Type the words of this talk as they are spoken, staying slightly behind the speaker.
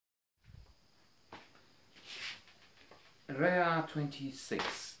Rhea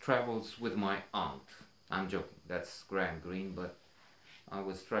 26 travels with my aunt. I'm joking, that's Graham Greene, but I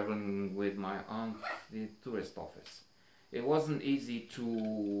was traveling with my aunt, the tourist office. It wasn't easy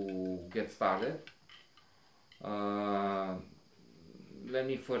to get started. Uh, Let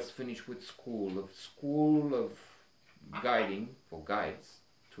me first finish with school. The school of guiding for guides,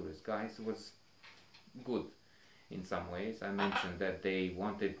 tourist guides, was good in some ways. I mentioned that they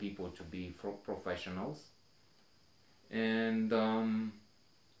wanted people to be professionals, and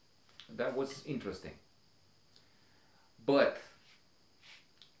that was interesting. But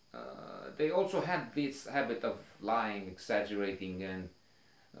they also had this habit of lying, exaggerating, and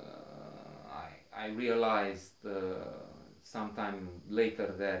I realized sometime later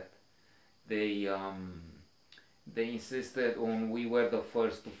that they insisted on we were the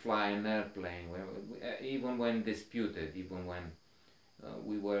first to fly an airplane, even when disputed, even when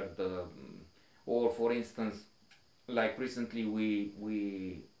we were the, or for instance, like recently we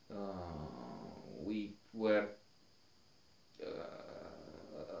were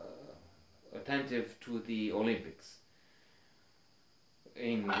attentive to the Olympics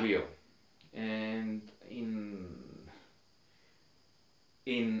in Rio, and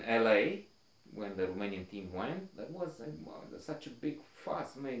in LA when the Romanian team went, that was such a big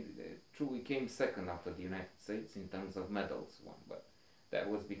fuss made. True, we came second after the United States in terms of medals won, but that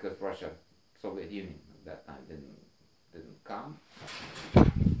was because Russia, Soviet Union at that time didn't come.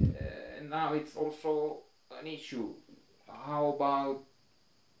 And now it's also an issue. How about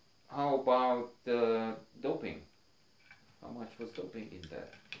doping? How much was doping in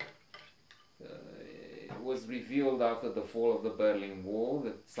there? It was revealed after the fall of the Berlin Wall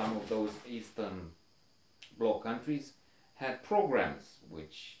that some of those Eastern Bloc countries had programs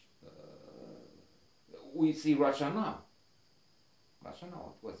which we see Russia now. Russia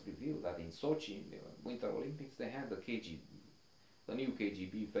now, it was revealed that in Sochi, in the Winter Olympics, they had the new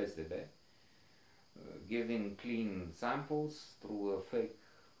KGB Festival, giving clean samples through a fake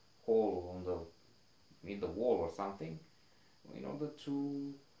hole in the wall or something, in order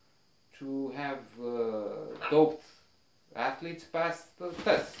to have doped athletes pass the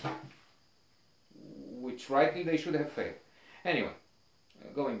test, which rightly they should have failed. Anyway,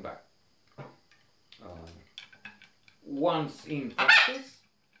 going back. Once in practice,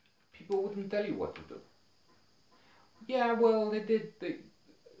 people wouldn't tell you what to do. Yeah, well, they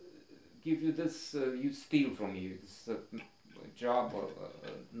give you this, you steal from you. It's a job or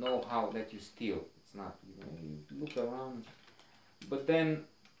know-how that you steal. It's not, you look around. But then,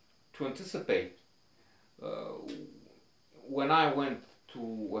 to anticipate, when I went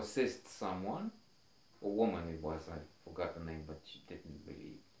to assist someone, a woman it was, I forgot the name, but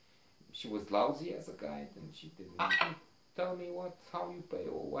she was lousy as a guide, and she didn't even tell me how you pay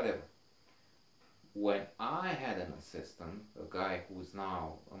or whatever. When I had an assistant, a guy who's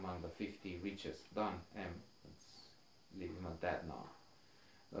now among the 50 richest, Don M, let's leave him at that now,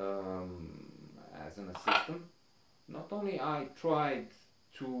 as an assistant, not only I tried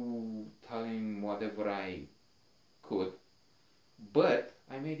to tell him whatever I could, but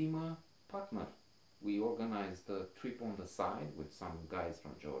I made him a partner. We organized a trip on the side with some guys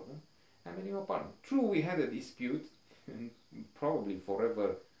from Jordan. I made him a partner. True, we had a dispute, and probably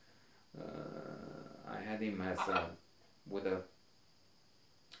forever I had him as with a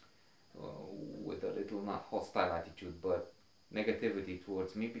little, not hostile attitude, but negativity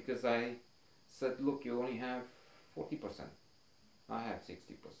towards me, because I said, look, you only have 40%. I have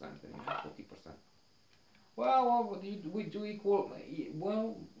 60% and you have 40%. Well, we do equal.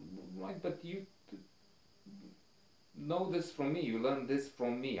 Well, right, but you know this from me. You learn this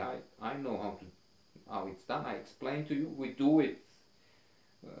from me. I know how it's done. I explain to you. We do it.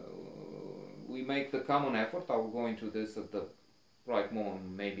 We make the common effort. I'll go into this at the right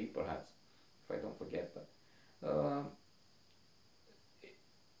moment, maybe, perhaps, if I don't forget. But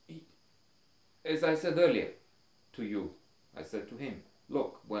as I said earlier to you, I said to him,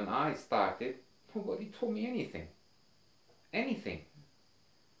 look, when I started, nobody told me anything. Anything.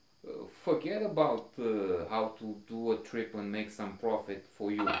 Forget about how to do a trip and make some profit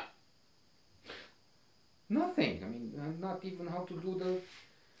for you. Nothing. I mean, not even how to do the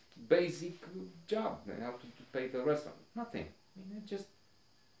basic job, how to pay the restaurant. Nothing. I mean, I just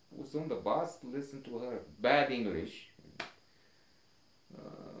was on the bus, listened to her bad English,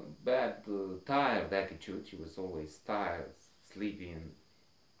 bad, tired attitude. She was always tired, sleepy, and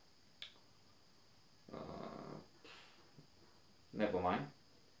never mind.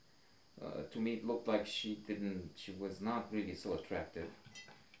 To me, it looked like she was not really so attractive,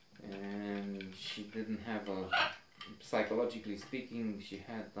 and she didn't have psychologically speaking, she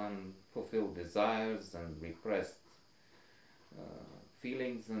had unfulfilled desires and repressed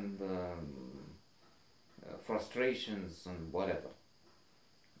feelings and frustrations and whatever.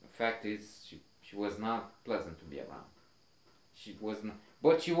 The fact is, she was not pleasant to be around. She was not,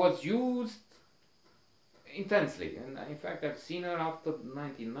 but she was used intensely, and in fact I've seen her after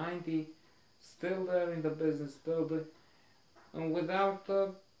 1990 still there in the business, still there, and without a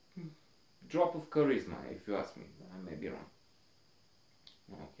drop of charisma, if you ask me. I may be wrong.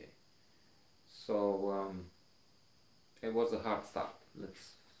 Okay, so it was a hard start.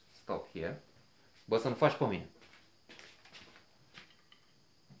 Let's stop here. Bă, să-mi faci pe mine.